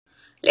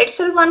Let's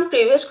solve one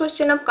previous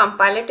question of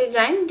compiler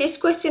design. This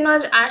question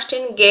was asked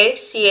in GATE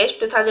CS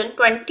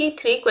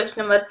 2023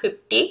 question number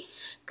 50.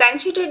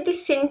 Consider the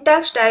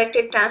syntax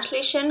directed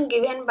translation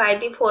given by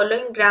the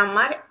following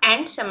grammar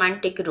and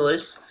semantic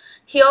rules.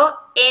 Here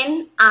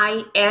N,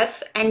 I,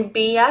 F and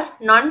B are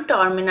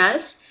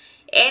non-terminals.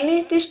 N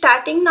is the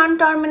starting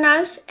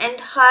non-terminals and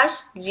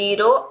hash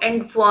 0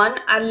 and 1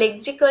 are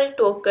lexical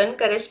token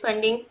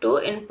corresponding to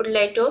input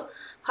letter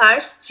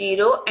hash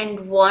 0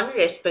 and 1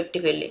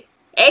 respectively.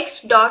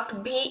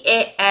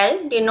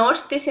 X.val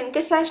denotes the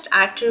synthesized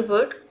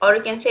attribute, or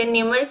you can say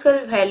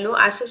numerical value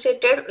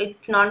associated with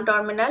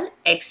non-terminal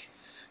x.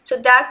 So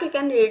that we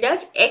can read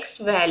as x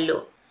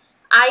value.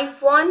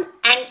 I1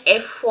 and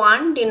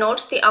F1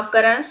 denotes the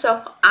occurrence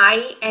of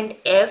I and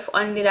F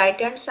on the right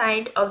hand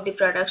side of the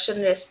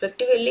production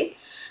respectively.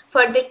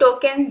 For the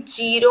token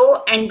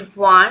 0 and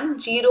 1,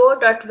 0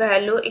 dot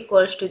value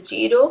equals to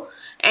 0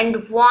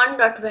 and 1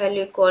 dot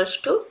value equals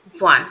to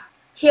 1.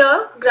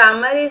 Here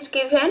grammar is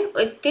given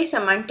with the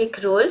semantic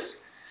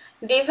rules.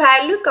 The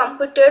value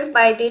computed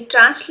by the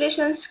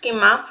translation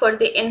schema for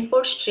the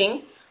input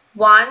string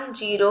 10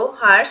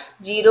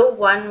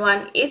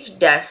 #011 is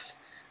dash,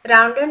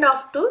 rounded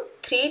off to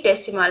 3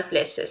 decimal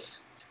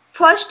places.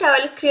 First I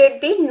will create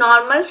the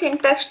normal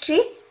syntax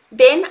tree,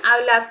 then I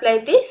will apply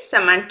the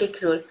semantic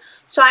rule.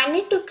 So I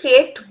need to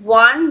create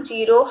 10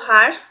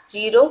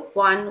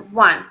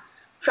 #011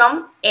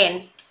 from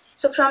n.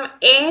 So from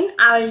n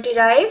I will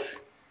derive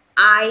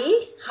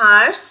I,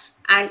 hash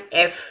and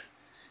f.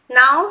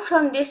 Now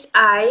from this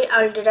I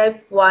will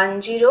derive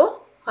 10,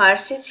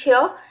 hash is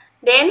here.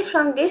 Then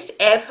from this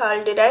f I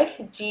will derive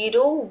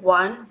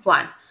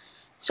 011.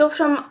 So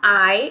from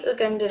I we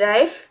can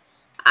derive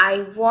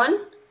I1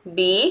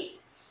 B.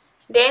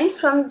 Then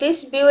from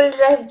this B we will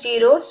derive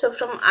 0. So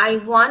from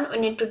I1 we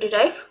need to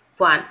derive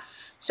 1.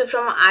 So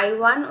from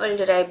I1 we will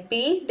derive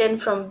B. Then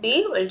from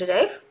B we will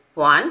derive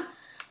 1.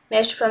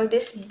 Next from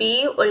this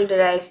B we will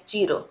derive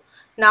 0.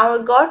 Now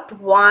we got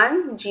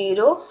 1,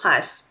 0,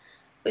 hash.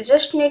 We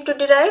just need to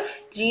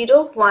derive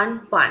 0,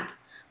 1, 1.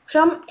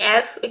 From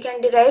F we can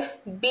derive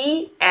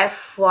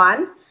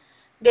BF1.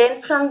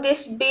 Then from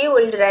this B we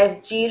will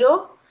derive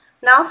 0.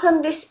 Now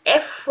from this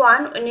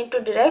F1 we need to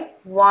derive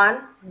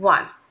 1,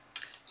 1.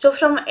 So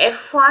from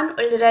F1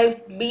 we will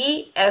derive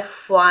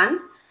BF1.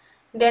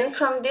 Then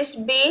from this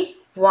B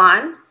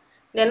 1.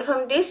 Then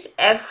from this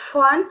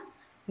F1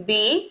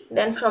 B.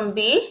 Then from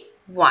B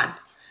 1.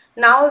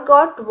 Now we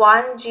got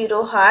 1,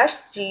 0, hash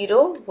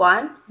 0,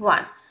 1,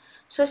 1.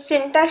 So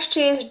syntax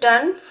tree is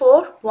done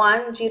for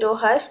 1, 0,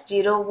 hash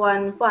 0,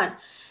 1, 1.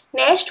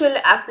 Next we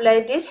will apply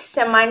these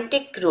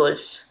semantic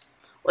rules.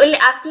 We will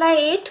apply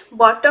it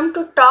bottom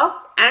to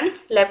top and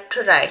left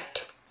to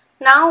right.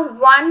 Now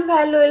 1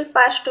 value will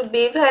pass to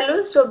B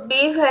value. So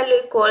B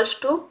value equals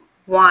to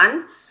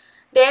 1.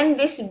 Then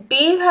this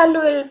B value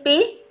will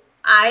be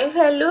I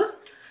value.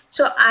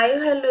 So I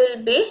value will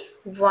be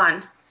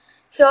 1.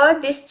 Here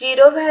this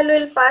 0 value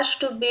will pass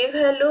to B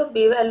value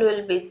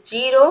will be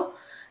 0.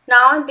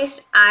 Now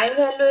this I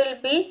value will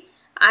be,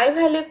 I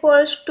value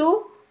equals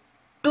to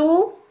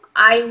 2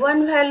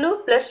 I1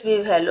 value plus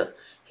B value.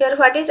 Here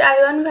what is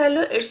I1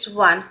 value? It's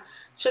 1.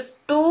 So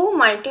 2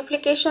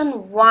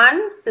 multiplication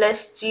 1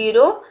 plus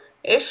 0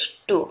 is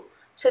 2.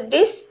 So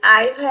this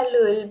I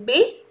value will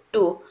be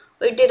 2.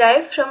 We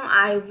derive from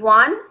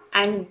I1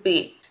 and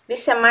B. The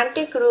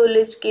semantic rule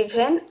is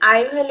given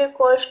I value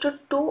equals to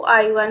 2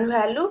 I1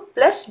 value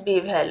plus B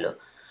value.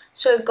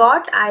 So we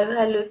got I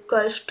value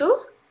equals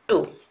to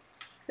 2.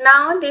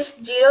 Now this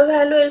 0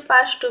 value will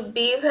pass to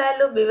B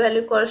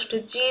value equals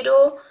to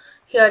 0.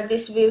 Here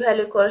this B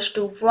value equals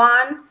to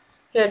 1.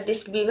 Here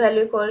this B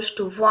value equals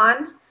to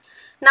 1.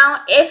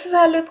 Now F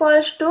value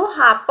equals to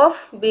half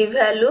of B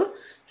value.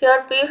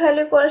 Here B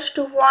value equals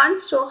to 1.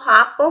 So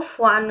half of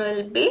 1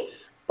 will be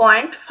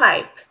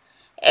 0.5.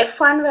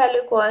 F1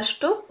 value equals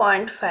to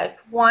 0.5.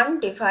 1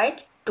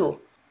 divide 2.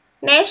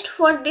 Next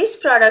for this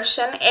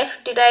production F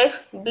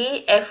derive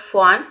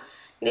BF1.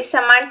 The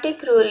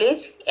semantic rule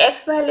is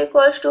F value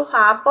equals to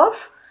half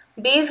of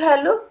B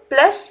value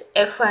plus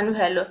F1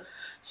 value.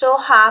 So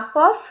half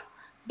of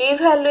B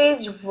value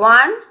is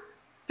 1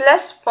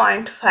 plus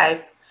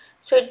 0.5.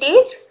 So it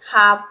is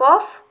half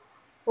of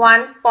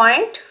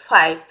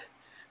 1.5.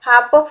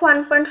 Half of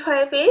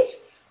 1.5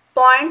 is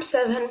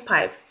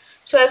 0.75.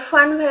 So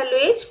F1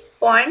 value is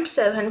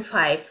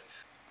 0.75.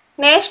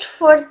 Next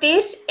for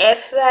this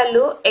F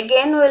value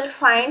again we will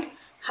find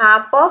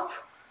half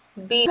of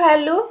B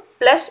value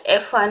plus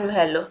F1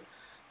 value.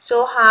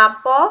 So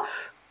half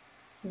of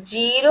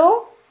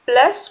 0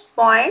 plus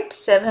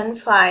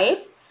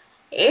 0.75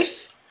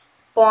 is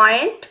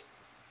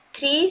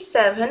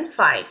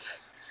 0.375.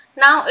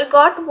 Now we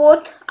got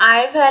both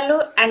I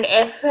value and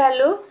F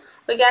value.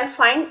 We can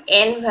find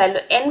N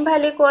value. N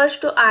value equals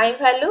to I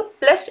value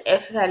plus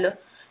F value.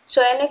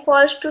 So N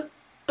equals to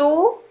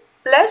 2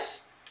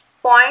 plus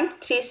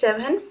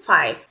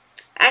 0.375.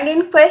 And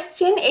in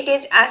question it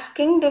is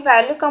asking the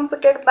value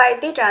computed by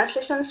the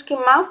translation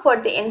schema for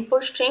the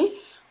input string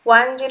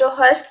 10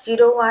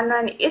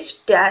 #011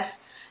 is dash,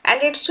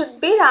 and it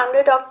should be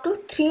rounded up to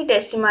 3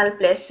 decimal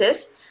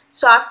places.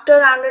 So after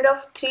rounded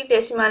off 3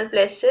 decimal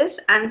places,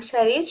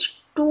 answer is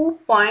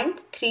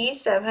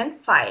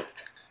 2.375.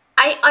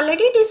 I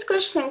already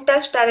discussed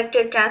syntax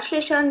directed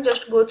translation.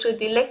 Just go through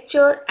the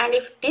lecture, and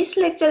if this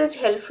lecture is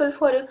helpful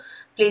for you,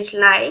 please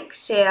like,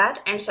 share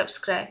and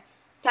subscribe.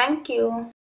 Thank you.